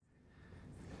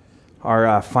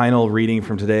Our final reading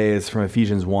from today is from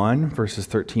Ephesians 1, verses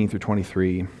 13 through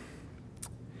 23.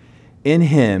 In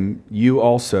him you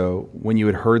also, when you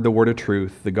had heard the word of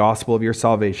truth, the gospel of your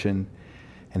salvation,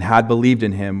 and had believed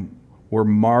in him, were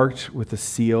marked with the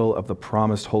seal of the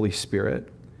promised Holy Spirit.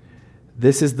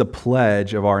 This is the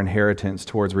pledge of our inheritance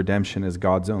towards redemption as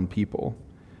God's own people,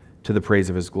 to the praise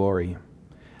of his glory.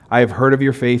 I have heard of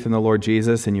your faith in the Lord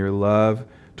Jesus and your love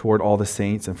toward all the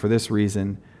saints, and for this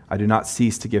reason I do not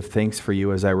cease to give thanks for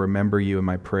you as I remember you in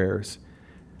my prayers.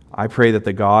 I pray that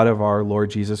the God of our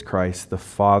Lord Jesus Christ, the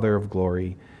Father of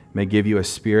glory, may give you a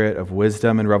spirit of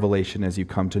wisdom and revelation as you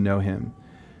come to know him,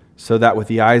 so that with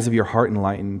the eyes of your heart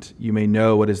enlightened, you may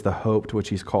know what is the hope to which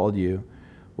he's called you,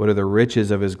 what are the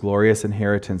riches of his glorious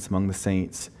inheritance among the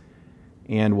saints,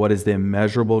 and what is the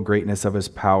immeasurable greatness of his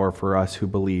power for us who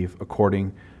believe,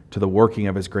 according to the working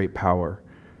of his great power.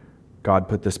 God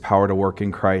put this power to work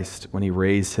in Christ when he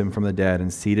raised him from the dead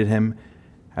and seated him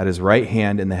at his right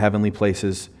hand in the heavenly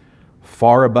places,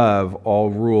 far above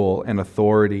all rule and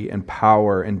authority and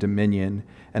power and dominion,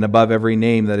 and above every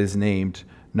name that is named,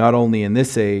 not only in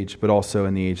this age, but also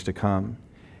in the age to come.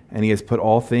 And he has put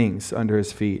all things under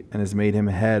his feet and has made him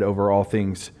head over all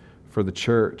things for the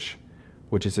church,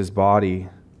 which is his body,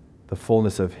 the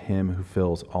fullness of him who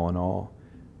fills all in all.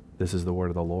 This is the word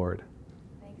of the Lord.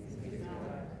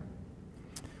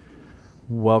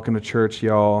 Welcome to church,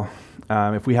 y'all.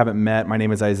 If we haven't met, my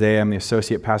name is Isaiah. I'm the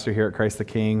Associate Pastor here at Christ the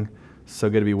King. So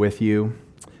good to be with you.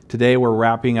 Today we're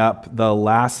wrapping up the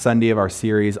last Sunday of our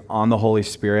series on the Holy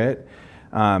Spirit.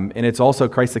 And it's also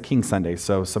Christ the King Sunday.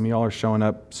 So some of y'all are showing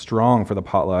up strong for the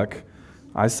potluck.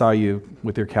 I saw you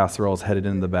with your casseroles headed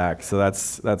in the back. So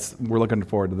we're looking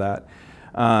forward to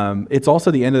that. It's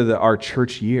also the end of our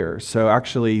church year. So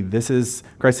actually, this is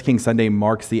Christ the King Sunday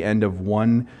marks the end of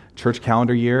one church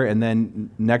calendar year, and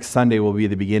then next Sunday will be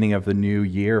the beginning of the new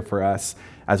year for us.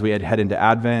 As we head into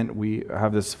Advent, we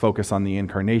have this focus on the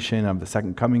incarnation of the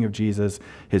second coming of Jesus,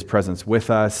 his presence with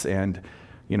us, and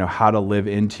how to live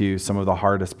into some of the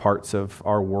hardest parts of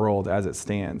our world as it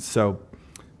stands. So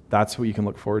that's what you can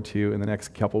look forward to in the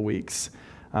next couple weeks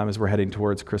as we're heading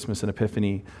towards Christmas and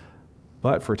Epiphany.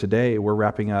 But for today, we're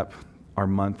wrapping up our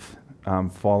month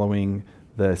following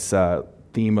this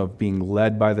theme of being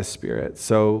led by the Spirit.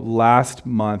 So last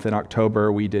month in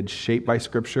October, we did Shaped by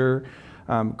Scripture.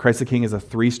 Christ the King is a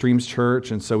 3-streams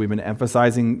church, and so we've been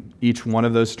emphasizing each one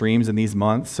of those streams in these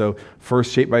months. So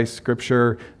first, Shaped by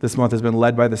Scripture. This month has been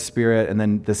led by the Spirit, and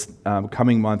then this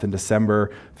coming month in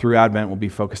December through Advent will be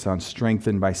focused on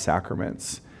strengthened by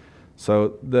sacraments.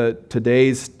 So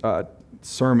today's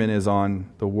sermon is on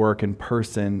the work and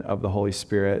person of the Holy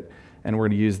Spirit, and we're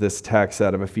going to use this text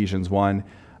out of Ephesians 1.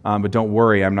 But don't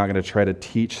worry, I'm not going to try to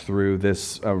teach through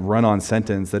this run-on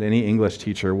sentence that any English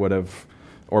teacher would have,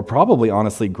 or probably,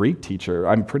 honestly, Greek teacher.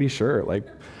 I'm pretty sure.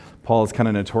 Paul is kind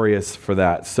of notorious for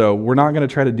that. So we're not going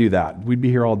to try to do that. We'd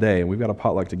be here all day, and we've got a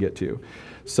potluck to get to.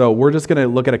 So we're just going to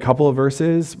look at a couple of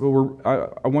verses. But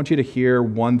I want you to hear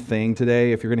one thing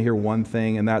today, if you're going to hear one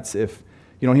thing, and that's if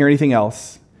you don't hear anything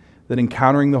else, that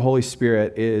encountering the Holy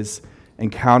Spirit is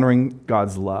encountering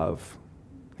God's love.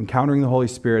 Encountering the Holy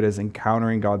Spirit is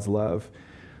encountering God's love.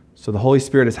 So the Holy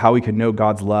Spirit is how we can know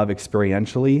God's love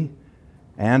experientially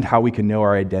and how we can know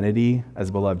our identity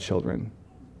as beloved children.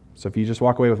 So if you just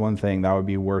walk away with one thing, that would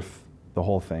be worth the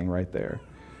whole thing right there.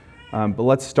 But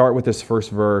let's start with this first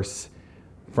verse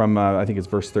from, I think it's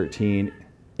verse 13.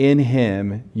 In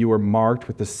him you were marked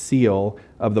with the seal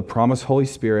of the promised Holy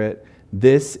Spirit.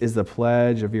 This is the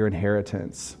pledge of your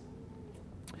inheritance.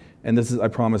 And this is, I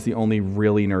promise, the only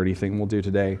really nerdy thing we'll do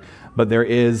today. But there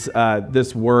is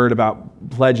this word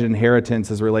about pledge and inheritance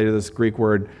is related to this Greek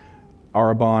word,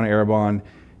 arabon,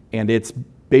 and it's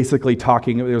basically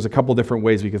talking, there's a couple different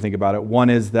ways we can think about it.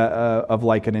 One is that of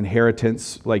like an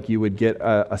inheritance, like you would get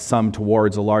a sum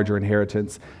towards a larger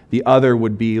inheritance. The other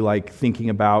would be like thinking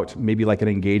about maybe like an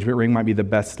engagement ring might be the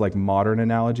best like modern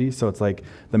analogy. So it's like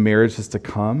the marriage is to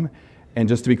come. And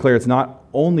just to be clear, it's not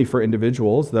only for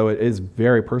individuals, though it is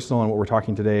very personal, and what we're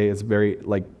talking today is very,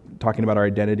 talking about our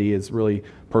identity is really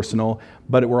personal,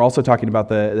 but we're also talking about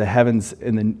the heavens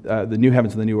and the new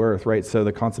heavens and the new earth, right? So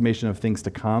the consummation of things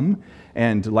to come,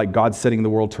 and like God setting the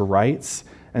world to rights.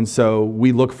 And so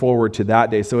we look forward to that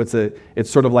day. So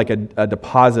it's sort of like a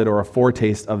deposit or a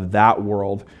foretaste of that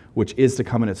world, which is to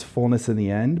come in its fullness in the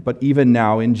end, but even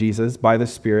now in Jesus, by the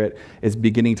Spirit, is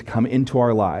beginning to come into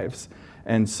our lives.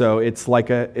 And so it's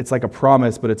like a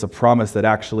promise, but it's a promise that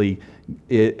actually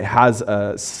it has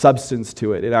a substance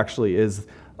to it. It actually is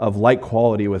of like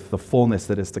quality with the fullness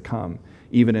that is to come,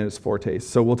 even in its foretaste.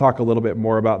 So we'll talk a little bit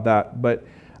more about that. But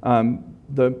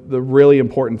The really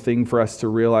important thing for us to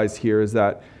realize here is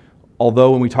that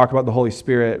although when we talk about the Holy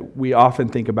Spirit, we often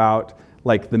think about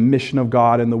like the mission of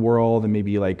God in the world and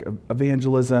maybe like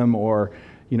evangelism, or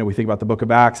we think about the Book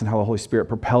of Acts and how the Holy Spirit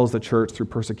propels the church through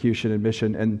persecution and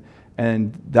mission,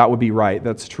 and that would be right.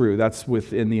 That's true. That's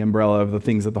within the umbrella of the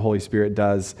things that the Holy Spirit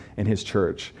does in His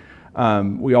church.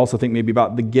 We also think maybe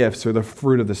about the gifts or the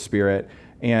fruit of the Spirit,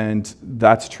 and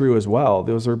that's true as well.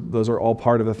 Those are all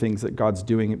part of the things that God's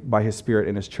doing by His Spirit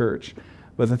in His church.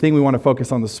 But the thing we want to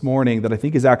focus on this morning that I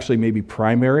think is actually maybe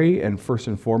primary and first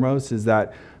and foremost is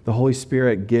that the Holy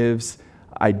Spirit gives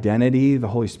identity. The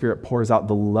Holy Spirit pours out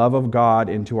the love of God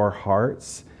into our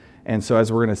hearts. And so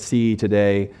as we're going to see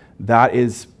today, that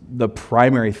is the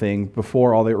primary thing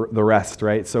before all the rest,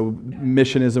 right? So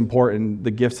mission is important.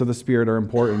 The gifts of the Spirit are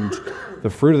important. The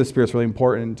fruit of the Spirit is really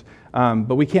important.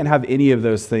 But we can't have any of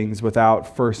those things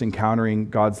without first encountering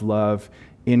God's love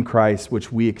in Christ,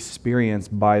 which we experience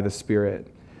by the Spirit.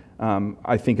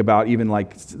 I think about even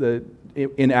like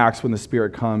in Acts when the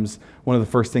Spirit comes, one of the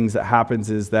first things that happens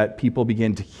is that people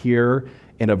begin to hear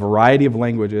in a variety of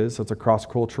languages. So it's a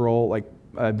cross-cultural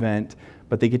event,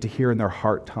 but they get to hear in their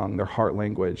heart tongue, their heart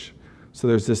language. So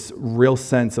there's this real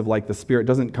sense of like the Spirit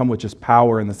doesn't come with just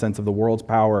power in the sense of the world's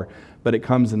power, but it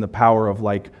comes in the power of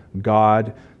like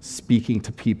God speaking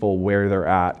to people where they're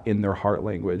at in their heart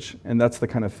language. And that's the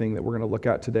kind of thing that we're going to look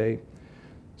at today.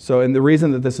 So, and the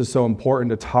reason that this is so important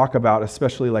to talk about,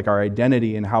 especially like our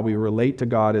identity and how we relate to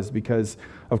God, is because,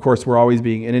 of course, we're always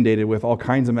being inundated with all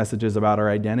kinds of messages about our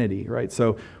identity, right?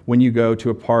 So when you go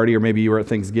to a party, or maybe you were at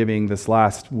Thanksgiving this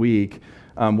last week,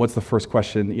 what's the first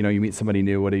question? You meet somebody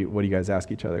new, what do you guys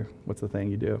ask each other? What's the thing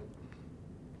you do?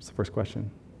 What's the first question?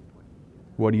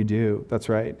 What do you do? That's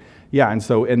right. Yeah,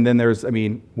 and then there's,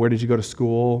 where did you go to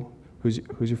school? Who's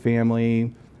your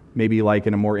family? Maybe like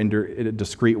in a more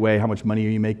discreet way, how much money are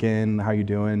you making? How you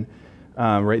doing?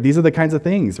 Right? These are the kinds of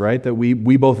things, right, that we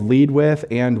both lead with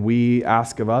and we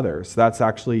ask of others. That's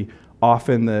actually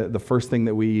often the first thing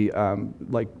that we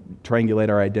triangulate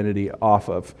our identity off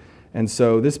of. And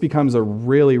so this becomes a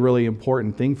really, really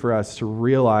important thing for us to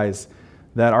realize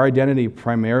that our identity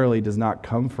primarily does not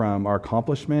come from our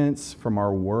accomplishments, from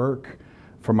our work,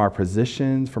 from our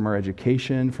positions, from our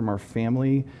education, from our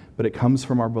family, but it comes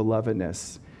from our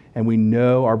belovedness. And we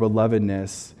know our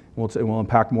belovedness, we'll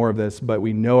unpack more of this, but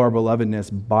we know our belovedness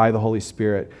by the Holy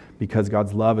Spirit because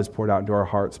God's love is poured out into our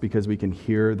hearts, because we can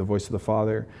hear the voice of the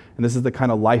Father. And this is the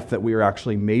kind of life that we are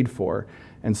actually made for.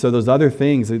 And so those other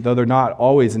things, though they're not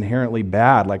always inherently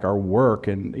bad, like our work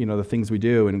and the things we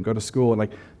do and go to school,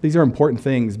 and these are important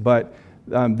things, but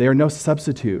they are no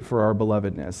substitute for our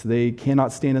belovedness. They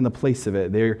cannot stand in the place of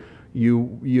it.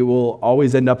 You will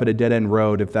always end up at a dead-end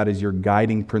road if that is your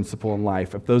guiding principle in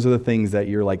life, if those are the things that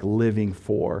you're living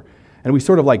for. And we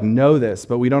sort of know this,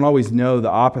 but we don't always know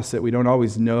the opposite. We don't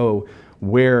always know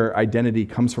where identity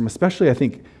comes from, especially I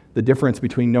think the difference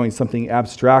between knowing something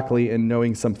abstractly and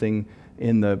knowing something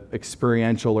in the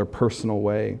experiential or personal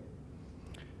way.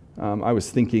 I was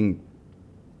thinking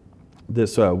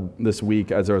this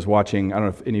week as I was watching, I don't know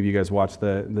if any of you guys watched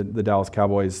the Dallas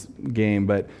Cowboys game,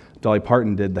 but Dolly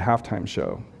Parton did the halftime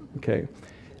show, okay?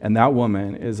 And that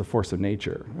woman is a force of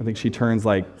nature. I think she turns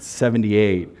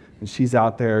 78, and she's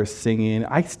out there singing.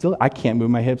 I can't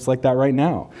move my hips like that right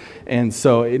now. And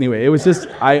so anyway, it was just,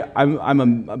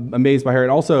 I'm amazed by her.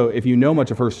 And also, if you know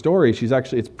much of her story,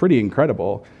 it's pretty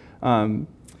incredible.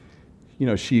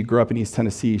 She grew up in East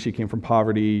Tennessee. She came from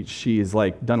poverty. She's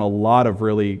done a lot of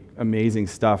really amazing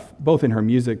stuff, both in her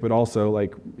music, but also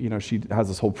she has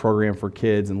this whole program for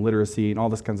kids and literacy and all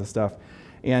this kinds of stuff.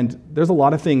 And there's a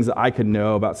lot of things that I could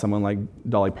know about someone like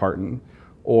Dolly Parton,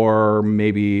 or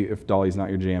maybe if Dolly's not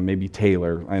your jam, maybe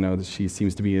Taylor. I know that she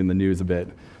seems to be in the news a bit,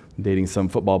 dating some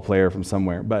football player from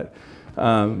somewhere, but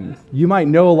you might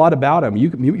know a lot about them.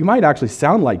 You might actually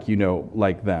sound like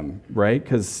them, right?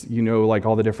 Because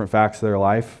all the different facts of their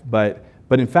life. But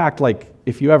in fact,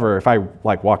 if I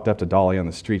walked up to Dolly on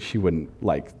the street, she wouldn't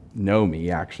know me.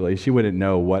 Actually, she wouldn't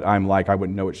know what I'm like. I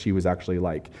wouldn't know what she was actually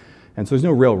like. And so there's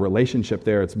no real relationship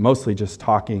there. It's mostly just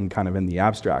talking kind of in the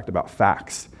abstract about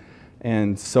facts.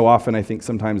 And so often I think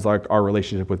sometimes our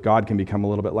relationship with God can become a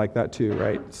little bit like that too,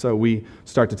 right? So we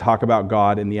start to talk about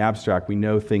God in the abstract. We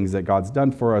know things that God's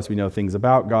done for us. We know things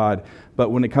about God.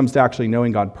 But when it comes to actually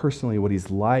knowing God personally, what He's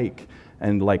like,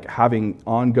 and having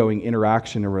ongoing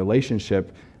interaction and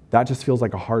relationship, that just feels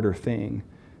like a harder thing.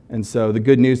 And so the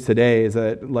good news today is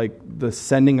that the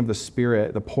sending of the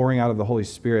Spirit, the pouring out of the Holy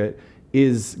Spirit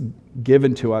is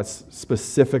given to us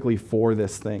specifically for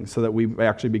this thing, so that we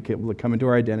actually be able to come into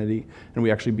our identity and we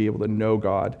actually be able to know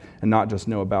God and not just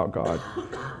know about God.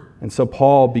 And so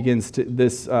Paul begins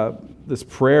this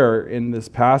prayer in this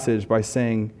passage by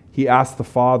saying he asked the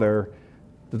Father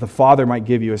that the Father might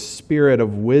give you a spirit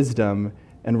of wisdom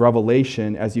and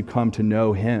revelation as you come to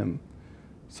know him.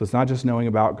 So it's not just knowing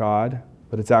about God,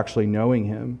 but it's actually knowing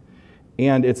him.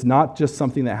 And it's not just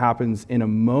something that happens in a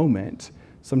moment.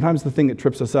 Sometimes the thing that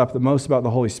trips us up the most about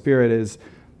the Holy Spirit is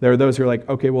there are those who are like,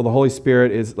 okay, well, the Holy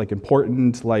Spirit is like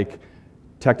important, like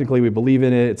technically we believe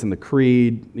in it, it's in the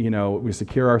creed, we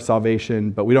secure our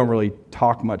salvation, but we don't really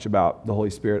talk much about the Holy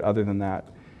Spirit other than that.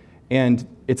 And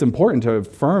it's important to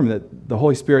affirm that the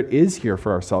Holy Spirit is here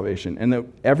for our salvation, and that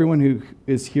everyone who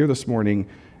is here this morning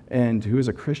and who is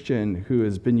a Christian, who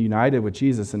has been united with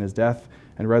Jesus in his death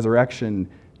and resurrection,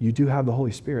 you do have the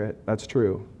Holy Spirit. That's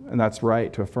true, and that's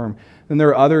right to affirm. Then there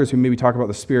are others who maybe talk about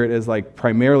the Spirit as like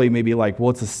primarily maybe like, well,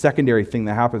 it's a secondary thing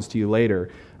that happens to you later,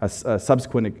 a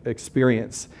subsequent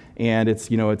experience, and it's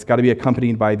got to be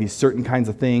accompanied by these certain kinds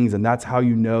of things, and that's how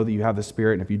you know that you have the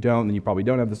Spirit, and if you don't, then you probably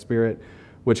don't have the Spirit,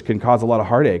 which can cause a lot of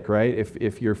heartache, right?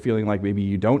 If you're feeling like maybe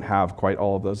you don't have quite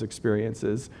all of those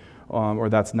experiences, or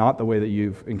that's not the way that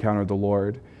you've encountered the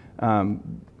Lord.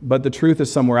 But the truth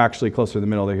is somewhere actually closer to the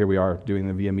middle. Here we are doing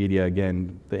the via media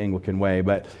again, the Anglican way.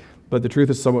 But the truth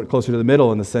is somewhat closer to the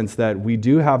middle in the sense that we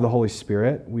do have the Holy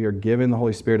Spirit. We are given the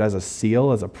Holy Spirit as a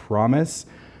seal, as a promise.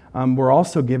 We're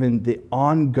also given the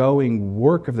ongoing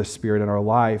work of the Spirit in our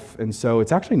life. And so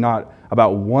it's actually not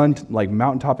about one like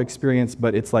mountaintop experience,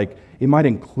 but it's like it might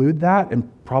include that and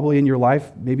probably in your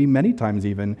life, maybe many times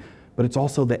even, but it's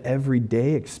also the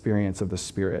everyday experience of the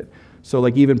Spirit. So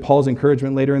like even Paul's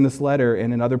encouragement later in this letter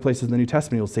and in other places in the New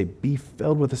Testament, he'll say, be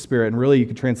filled with the Spirit. And really you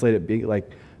could translate it,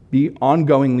 be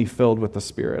ongoingly filled with the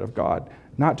Spirit of God.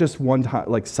 Not just one time,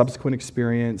 like subsequent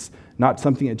experience, not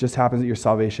something that just happens at your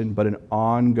salvation, but an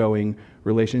ongoing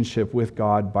relationship with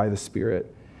God by the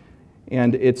Spirit.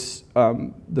 And it's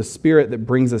the Spirit that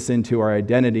brings us into our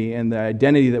identity, and the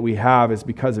identity that we have is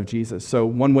because of Jesus. So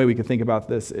one way we could think about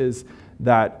this is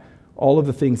that all of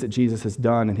the things that Jesus has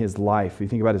done in his life, you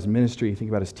think about his ministry, you think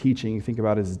about his teaching, you think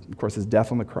about his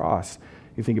death on the cross,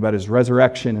 you think about his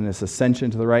resurrection and his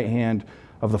ascension to the right hand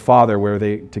of the Father, where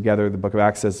they together, the Book of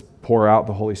Acts says, pour out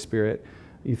the Holy Spirit.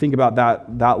 You think about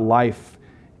that life,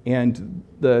 and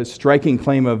the striking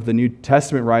claim of the New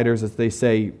Testament writers is they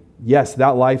say, yes,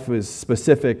 that life was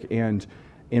specific and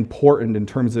important in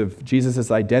terms of Jesus'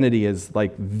 identity as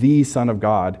like the Son of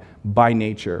God by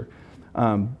nature.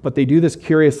 But they do this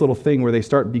curious little thing where they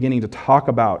start beginning to talk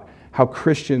about how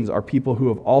Christians are people who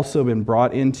have also been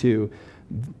brought into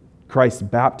Christ's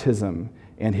baptism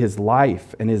and his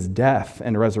life and his death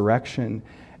and resurrection,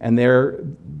 and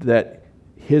that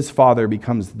his Father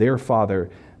becomes their Father,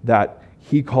 that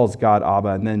he calls God Abba,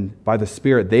 and then by the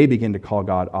Spirit they begin to call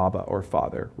God Abba or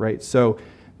Father, right? So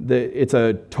it's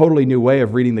a totally new way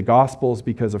of reading the Gospels,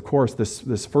 because of course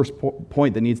this first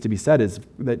point that needs to be said is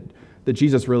that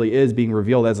Jesus really is being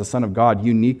revealed as a Son of God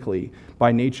uniquely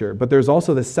by nature. But there's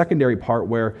also this secondary part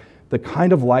where the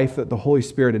kind of life that the Holy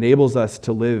Spirit enables us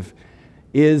to live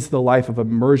is the life of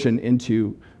immersion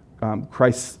into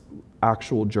Christ's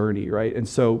actual journey, right? And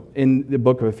so in the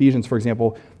book of Ephesians, for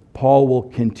example, Paul will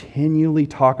continually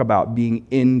talk about being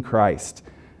in Christ.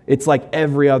 It's like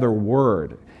every other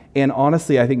word. And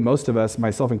honestly, I think most of us,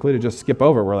 myself included, just skip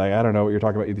over. We're like, I don't know what you're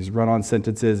talking about, these run-on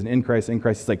sentences, and in Christ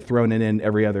is like thrown in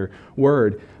every other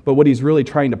word. But what he's really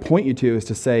trying to point you to is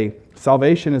to say,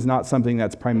 salvation is not something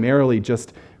that's primarily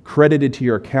just credited to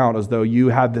your account as though you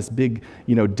have this big,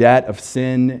 debt of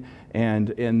sin, and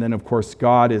then of course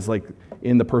God is like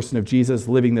in the person of Jesus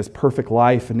living this perfect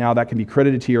life, and now that can be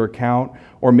credited to your account.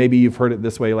 Or maybe you've heard it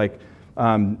this way, like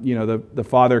the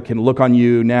Father can look on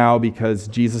you now because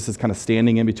Jesus is kind of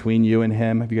standing in between you and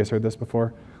him. Have you guys heard this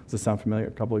before? Does this sound familiar?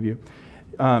 A couple of you.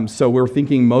 So we're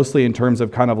thinking mostly in terms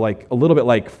of kind of like a little bit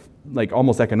like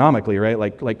almost economically, right?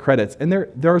 Like credits. And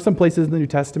there are some places in the New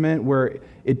Testament where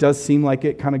it does seem like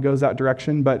it kind of goes that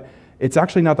direction, but it's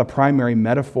actually not the primary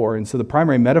metaphor. And so the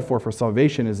primary metaphor for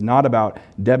salvation is not about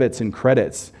debits and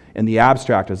credits in the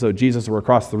abstract, as though Jesus were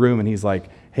across the room and he's like,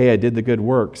 hey, I did the good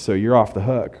work, so you're off the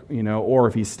hook, or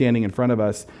if he's standing in front of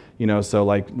us, so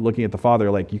like looking at the Father,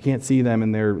 like you can't see them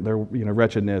in their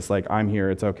wretchedness, like I'm here,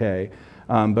 it's okay.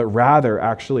 But rather,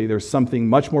 actually, there's something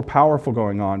much more powerful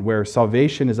going on where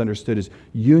salvation is understood as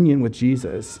union with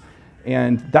Jesus.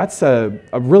 And that's a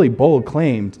really bold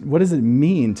claim. What does it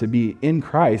mean to be in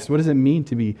Christ? What does it mean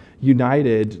to be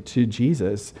united to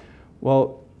Jesus?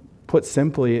 Well, put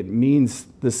simply, it means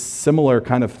this similar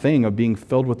kind of thing of being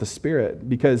filled with the Spirit.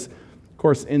 Because, of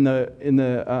course, in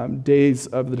the days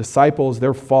of the disciples,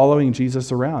 they're following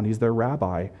Jesus around. He's their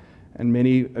rabbi. And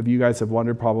many of you guys have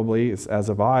wondered probably, as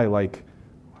have I, like,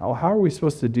 how are we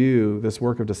supposed to do this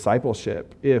work of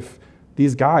discipleship if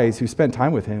these guys who spent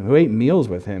time with him, who ate meals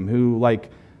with him, who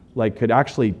like could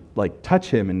actually like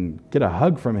touch him and get a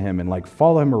hug from him and like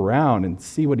follow him around and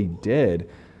see what he did,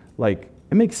 like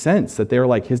it makes sense that they're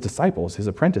like his disciples, his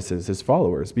apprentices, his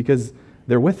followers, because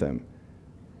they're with him.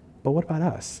 But what about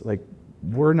us? Like,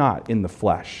 we're not in the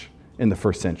flesh in the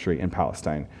first century in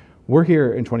Palestine. We're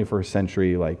here in 21st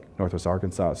century, like Northwest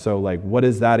Arkansas. So like, what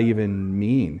does that even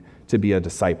mean to be a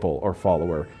disciple or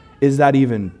follower? Is that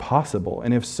even possible?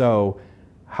 And if so,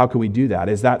 how can we do that?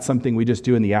 Is that something we just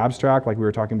do in the abstract, like we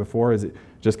were talking before? Is it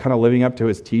just kind of living up to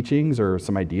his teachings or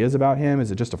some ideas about him?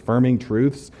 Is it just affirming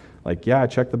truths? Like, yeah,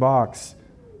 check the box.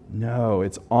 No,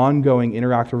 it's ongoing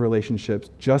interactive relationships,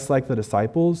 just like the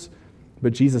disciples.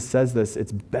 But Jesus says this,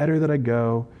 it's better that I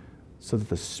go so that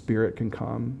the Spirit can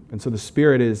come. And so the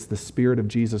Spirit is the Spirit of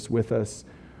Jesus with us,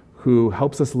 who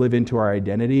helps us live into our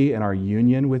identity and our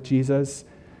union with Jesus.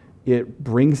 It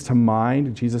brings to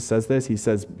mind, Jesus says this, he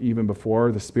says even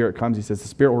before the Spirit comes, he says, the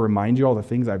Spirit will remind you all the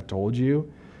things I've told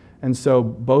you. And so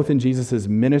both in Jesus'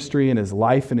 ministry and his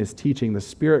life and his teaching, the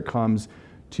Spirit comes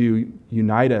to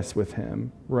unite us with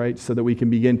him, right? So that we can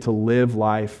begin to live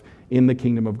life in the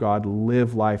kingdom of God,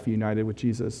 live life united with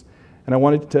Jesus. And I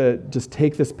wanted to just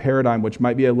take this paradigm, which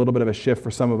might be a little bit of a shift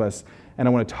for some of us, and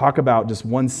I want to talk about just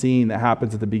one scene that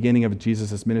happens at the beginning of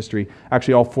Jesus' ministry.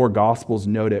 Actually, all four Gospels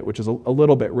note it, which is a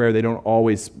little bit rare. They don't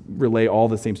always relay all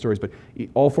the same stories, but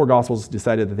all four Gospels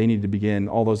decided that they needed to begin.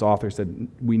 All those authors said,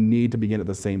 we need to begin at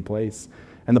the same place.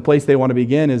 And the place they want to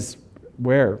begin is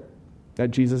where?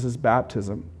 At Jesus'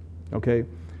 baptism, okay?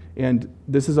 And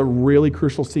this is a really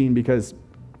crucial scene because,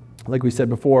 like we said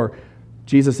before,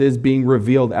 Jesus is being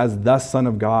revealed as the Son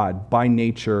of God, by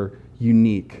nature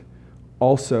unique.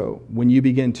 Also, when you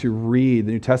begin to read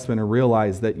the New Testament and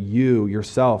realize that you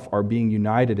yourself are being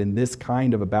united in this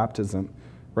kind of a baptism,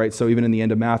 right? So even in the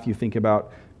end of Matthew, think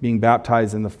about being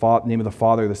baptized in the name of the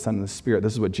Father, the Son, and the Spirit.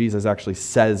 This is what Jesus actually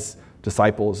says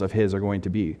disciples of his are going to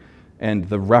be. And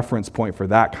the reference point for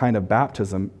that kind of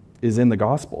baptism is in the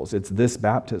Gospels. It's this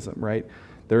baptism, right?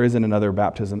 There isn't another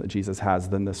baptism that Jesus has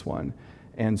than this one.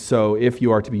 And so if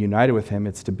you are to be united with him,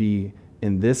 it's to be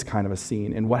in this kind of a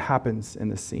scene. And what happens in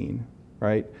this scene,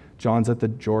 right? John's at the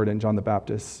Jordan, John the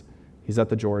Baptist. He's at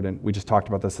the Jordan. We just talked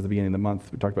about this at the beginning of the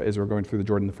month. We talked about Israel going through the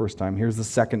Jordan the first time. Here's the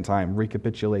second time,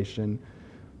 recapitulation.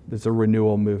 There's a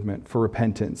renewal movement for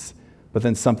repentance. But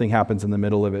then something happens in the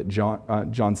middle of it.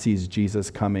 John sees Jesus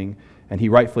coming, and he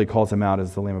rightfully calls him out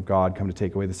as the Lamb of God, come to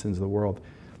take away the sins of the world.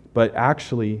 But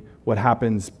actually, what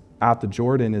happens at the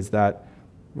Jordan is that,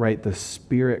 right, the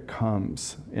Spirit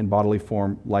comes in bodily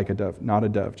form like a dove. Not a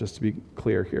dove, just to be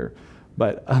clear here,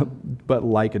 but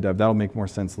like a dove. That'll make more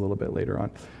sense a little bit later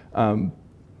on.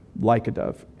 Like a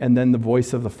dove. And then the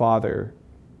voice of the Father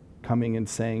coming and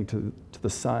saying to the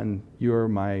Son, you are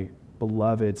my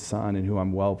beloved Son in whom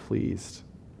I'm well pleased.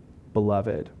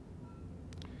 Beloved.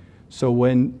 So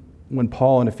when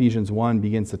Paul in Ephesians 1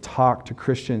 begins to talk to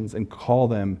Christians and call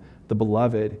them the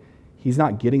beloved, he's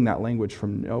not getting that language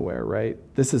from nowhere, right?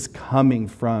 This is coming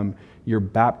from your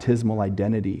baptismal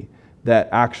identity, that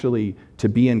actually to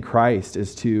be in Christ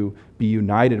is to be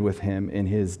united with him in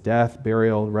his death,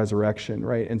 burial, resurrection,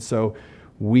 right? And so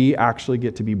we actually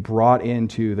get to be brought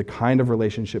into the kind of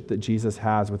relationship that Jesus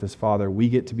has with his Father. We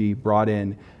get to be brought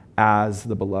in as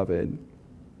the beloved.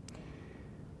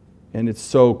 And it's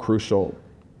so crucial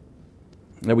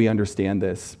that we understand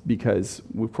this because,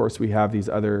 of course, we have these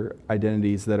other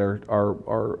identities that are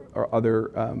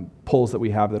other pulls that we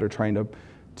have that are trying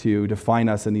to define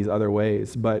us in these other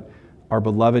ways. But our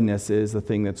belovedness is the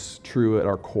thing that's true at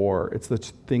our core. It's the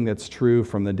thing that's true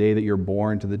from the day that you're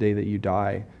born to the day that you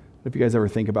die. If you guys ever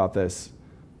think about this,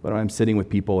 but I'm sitting with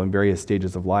people in various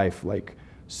stages of life, like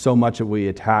so much of what we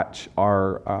attach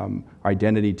our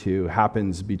identity to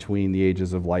happens between the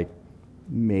ages of like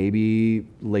maybe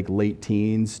like late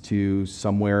teens to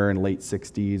somewhere in late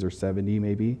 60s or 70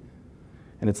 maybe.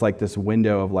 And it's like this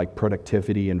window of like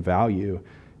productivity and value.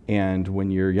 And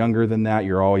when you're younger than that,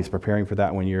 you're always preparing for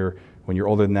that. When you're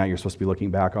older than that, you're supposed to be looking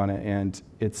back on it. And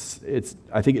it's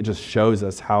I think it just shows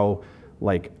us how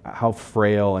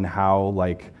frail and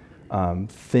how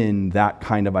thin that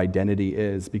kind of identity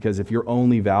is. Because if you're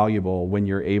only valuable when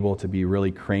you're able to be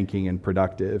really cranking and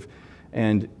productive,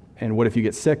 and what if you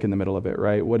get sick in the middle of it,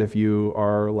 right? What if you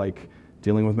are like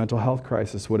dealing with mental health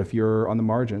crisis? What if you're on the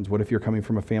margins? What if you're coming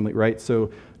from a family, right?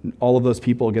 So all of those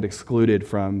people get excluded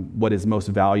from what is most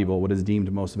valuable, what is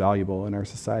deemed most valuable in our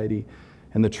society.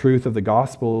 And the truth of the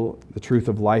gospel, the truth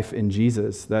of life in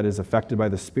Jesus that is affected by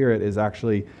the Spirit is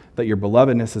actually that your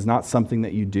belovedness is not something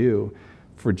that you do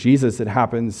For Jesus, it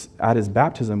happens at his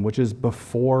baptism, which is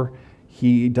before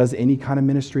he does any kind of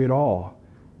ministry at all.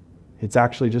 It's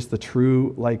actually just the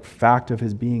true fact of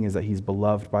his being is that he's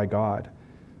beloved by God.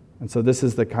 And so this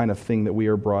is the kind of thing that we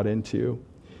are brought into.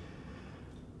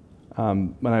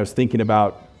 When I was thinking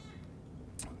about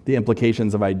the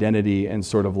implications of identity and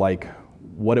sort of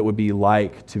what it would be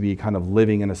like to be kind of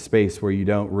living in a space where you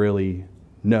don't really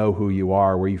know who you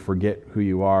are, where you forget who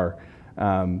you are.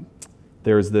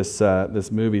 There's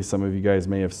this movie some of you guys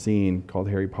may have seen called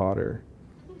Harry Potter.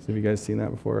 Have you guys seen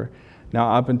that before?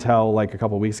 Now, up until a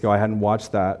couple of weeks ago, I hadn't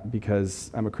watched that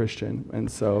because I'm a Christian, and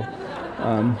so,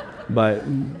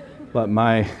 but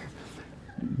my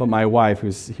wife,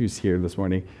 who's here this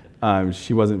morning,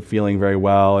 she wasn't feeling very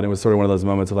well, and it was sort of one of those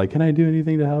moments of can I do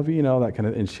anything to help you, that kind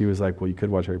of. And she was like, well, you could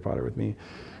watch Harry Potter with me,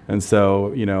 and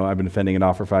so I've been fending it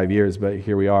off for 5 years, but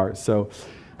here we are. So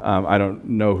I don't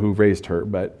know who raised her,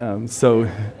 but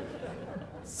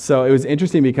So it was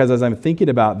interesting because as I'm thinking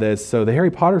about this, so the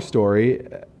Harry Potter story,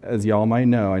 as y'all might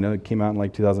know, I know it came out in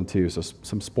 2002, so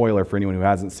some spoiler for anyone who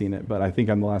hasn't seen it, but I think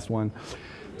I'm the last one.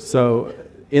 So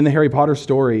in the Harry Potter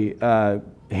story,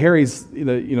 Harry's,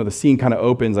 the scene kind of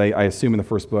opens, I assume in the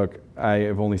first book. I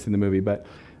have only seen the movie, but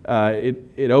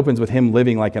it opens with him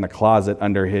living in a closet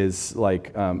under his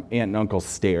aunt and uncle's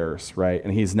stairs, right?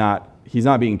 And he's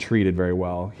not being treated very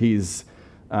well. He's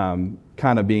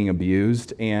kind of being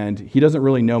abused, and he doesn't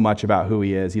really know much about who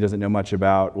he is. He doesn't know much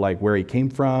about where he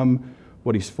came from,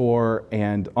 what he's for,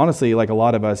 and honestly, a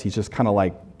lot of us, he's just kind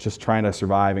of just trying to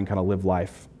survive and kind of live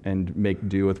life and make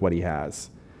do with what he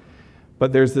has.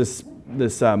 But there's this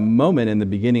moment in the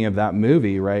beginning of that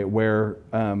movie, right, where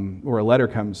a letter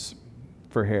comes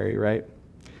for Harry, right?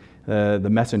 The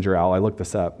messenger owl. I looked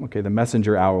this up. Okay, the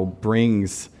messenger owl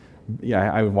brings.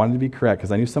 Yeah, I wanted to be correct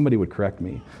because I knew somebody would correct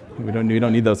me. We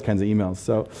don't need those kinds of emails.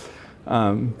 So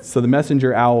the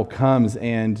messenger owl comes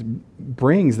and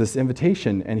brings this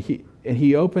invitation, and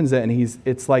he opens it, and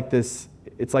it's like this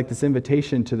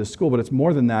invitation to the school, but it's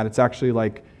more than that. It's actually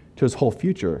to his whole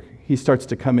future. He starts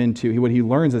to come into what he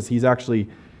learns is he's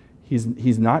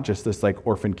not just this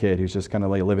orphan kid who's just kind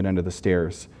of living under the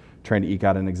stairs trying to eke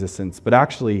out an existence, but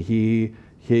actually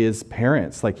his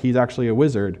parents, he's actually a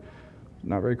wizard.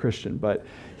 Not very Christian, but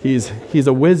he's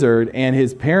a wizard, and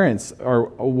his parents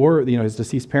were his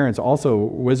deceased parents also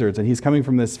wizards, and he's coming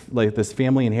from this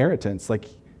family inheritance.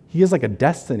 He is a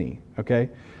destiny,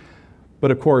 okay? But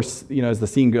of course, as the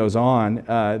scene goes on,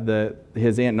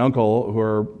 his aunt and uncle who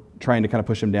are trying to kind of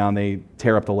push him down, they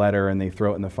tear up the letter and they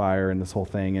throw it in the fire and this whole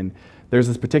thing. And there's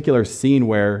this particular scene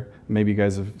where, maybe you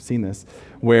guys have seen this,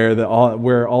 where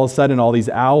all of a sudden all these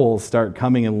owls start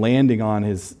coming and landing on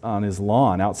his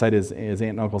lawn outside his aunt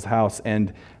and uncle's house,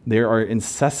 and they are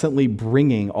incessantly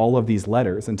bringing all of these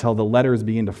letters until the letters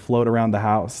begin to float around the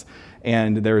house,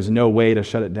 and there is no way to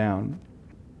shut it down.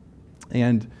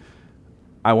 And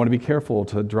I want to be careful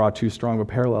to draw too strong of a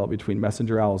parallel between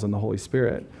messenger owls and the Holy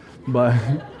Spirit,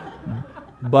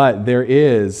 but there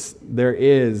is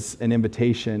an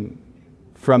invitation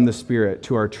from the Spirit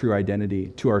to our true identity,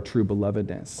 to our true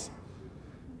belovedness.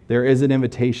 There is an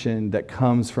invitation that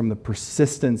comes from the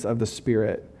persistence of the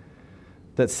Spirit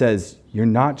that says, you're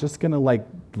not just going to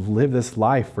live this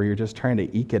life where you're just trying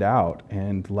to eke it out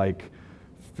and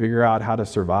figure out how to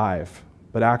survive,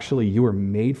 but actually you were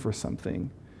made for something.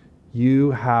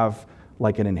 You have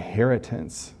an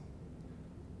inheritance.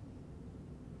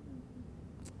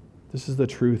 This is the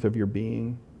truth of your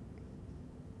being.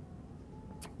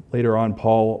 Later on,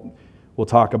 Paul will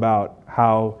talk about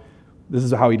this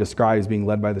is how he describes being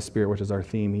led by the Spirit, which is our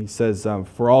theme. He says,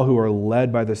 for all who are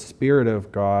led by the Spirit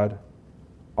of God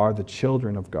are the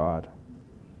children of God.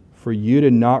 For you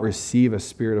did not receive a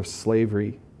spirit of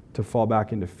slavery to fall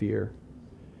back into fear,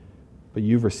 but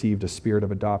you've received a spirit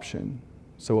of adoption.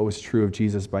 So what was true of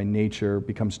Jesus by nature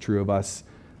becomes true of us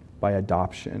by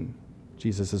adoption.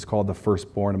 Jesus is called the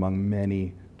firstborn among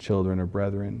many children or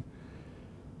brethren.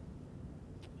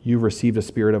 You've received a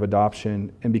spirit of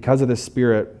adoption. And because of this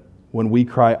Spirit, when we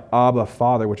cry, Abba,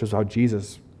 Father, which is how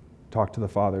Jesus talked to the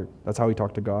Father, that's how he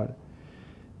talked to God.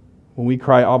 When we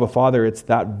cry, Abba, Father, it's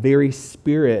that very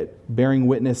Spirit bearing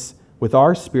witness with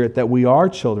our spirit that we are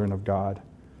children of God.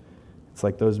 It's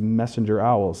like those messenger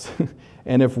owls.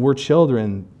 And if we're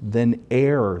children, then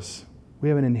heirs. We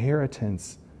have an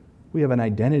inheritance. We have an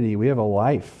identity. We have a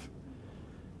life.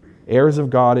 Heirs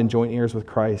of God and joint heirs with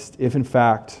Christ, if in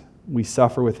fact we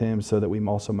suffer with him so that we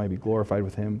also might be glorified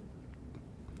with him.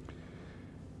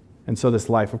 And so this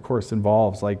life, of course,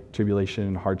 involves tribulation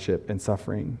and hardship and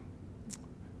suffering.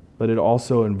 But it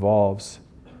also involves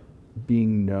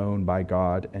being known by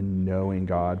God and knowing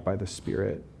God by the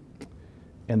Spirit.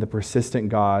 and the persistent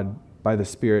God by the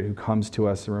Spirit who comes to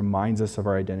us and reminds us of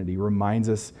our identity, reminds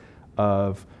us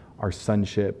of our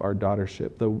sonship, our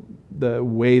daughtership, the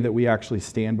way that we actually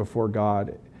stand before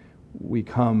God. We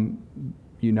come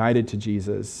united to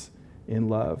Jesus in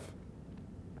love.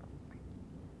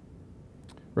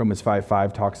 Romans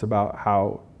 5:5 talks about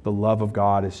how the love of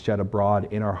God is shed abroad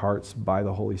in our hearts by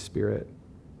the Holy Spirit.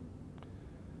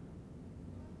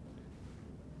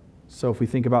 So if we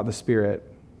think about the Spirit,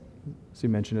 as we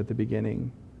mentioned at the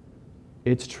beginning,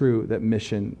 it's true that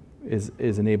mission is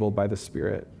enabled by the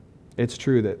Spirit. It's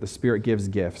true that the Spirit gives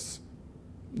gifts.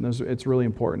 It's really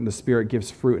important. The Spirit gives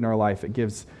fruit in our life. It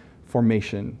gives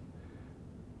formation.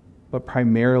 But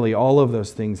primarily, all of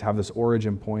those things have this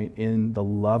origin point in the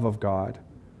love of God.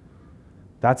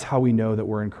 That's how we know that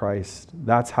we're in Christ.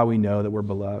 That's how we know that we're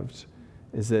beloved,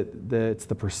 is that it's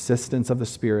the persistence of the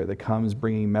Spirit that comes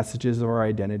bringing messages of our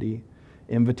identity,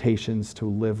 invitations to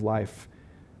live life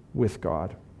with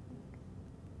God.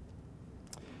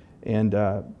 And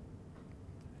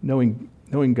knowing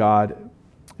God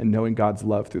and knowing God's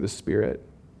love through the Spirit,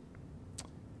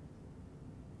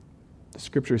 the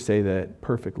scriptures say that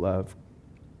perfect love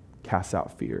casts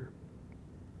out fear.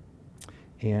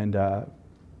 And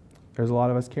there's a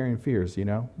lot of us carrying fears, you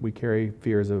know. We carry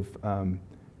fears of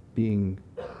being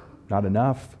not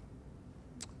enough,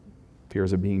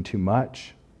 fears of being too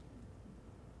much,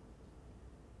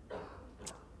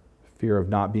 fear of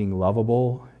not being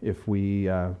lovable if we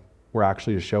were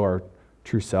actually to show our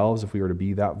true selves, if we were to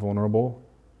be that vulnerable.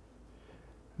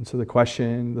 And so the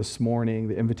question this morning,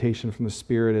 the invitation from the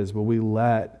Spirit is, will we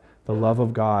let the love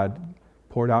of God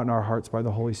poured out in our hearts by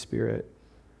the Holy Spirit,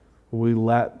 will we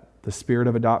let the Spirit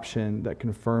of adoption that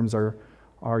confirms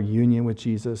our union with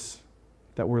Jesus,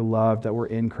 that we're loved, that we're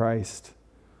in Christ,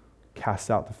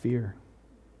 cast out the fear?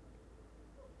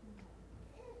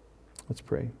 Let's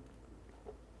pray.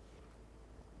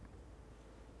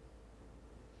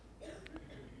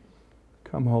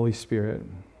 Come, Holy Spirit.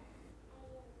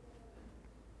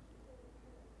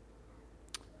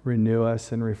 Renew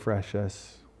us and refresh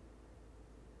us.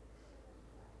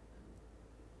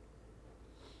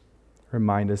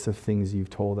 Remind us of things you've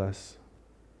told us.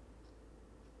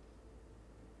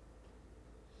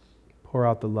 Pour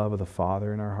out the love of the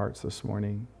Father in our hearts this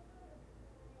morning.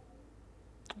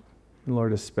 And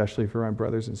Lord, especially for my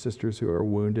brothers and sisters who are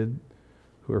wounded,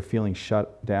 who are feeling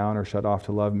shut down or shut off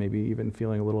to love, maybe even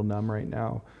feeling a little numb right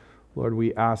now. Lord,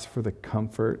 we ask for the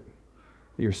comfort.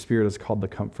 Your Spirit is called the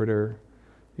Comforter.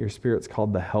 Your Spirit's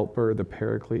called the Helper, the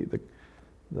Paraclete,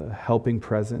 the helping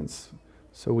presence.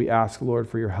 So we ask, Lord,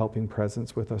 for your helping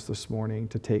presence with us this morning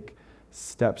to take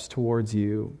steps towards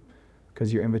you,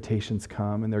 because your invitations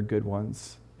come and they're good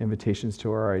ones. Invitations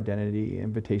to our identity,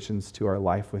 invitations to our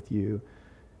life with you,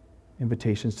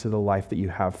 invitations to the life that you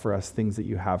have for us, things that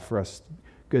you have for us,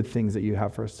 good things that you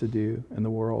have for us to do in the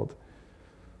world.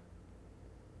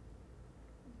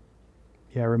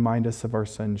 Yeah, remind us of our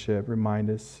sonship. Remind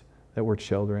us that we're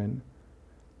children.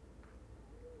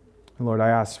 And Lord, I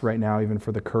ask right now even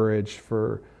for the courage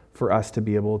for us to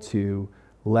be able to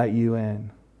let you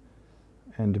in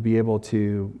and to be able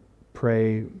to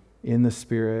pray in the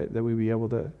Spirit, that we be able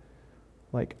to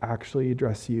actually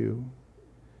address you,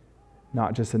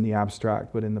 not just in the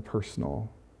abstract, but in the personal.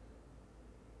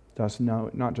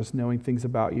 Not just knowing things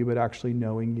about you, but actually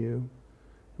knowing you.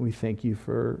 And we thank you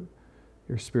for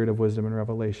your spirit of wisdom and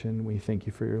revelation. We thank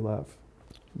you for your love.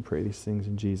 We pray these things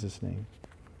in Jesus' name.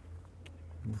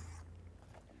 Amen.